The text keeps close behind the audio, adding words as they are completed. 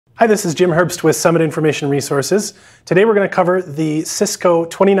Hi, this is Jim Herbst with Summit Information Resources. Today we're going to cover the Cisco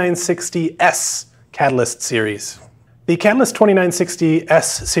 2960S Catalyst series. The Catalyst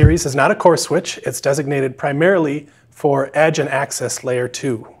 2960S series is not a core switch. It's designated primarily for Edge and Access Layer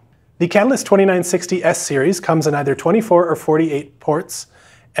 2. The Catalyst 2960S series comes in either 24 or 48 ports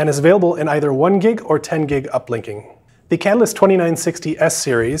and is available in either 1 gig or 10 gig uplinking. The Catalyst 2960S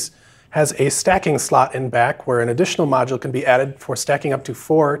series has a stacking slot in back where an additional module can be added for stacking up to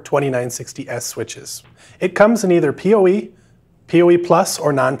 4 2960S switches. It comes in either PoE, PoE Plus,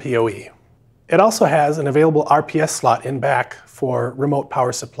 or non-PoE. It also has an available RPS slot in back for remote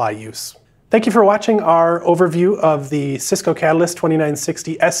power supply use. Thank you for watching our overview of the Cisco Catalyst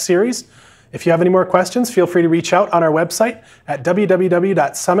 2960S series. If you have any more questions, feel free to reach out on our website at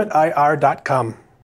www.summitir.com.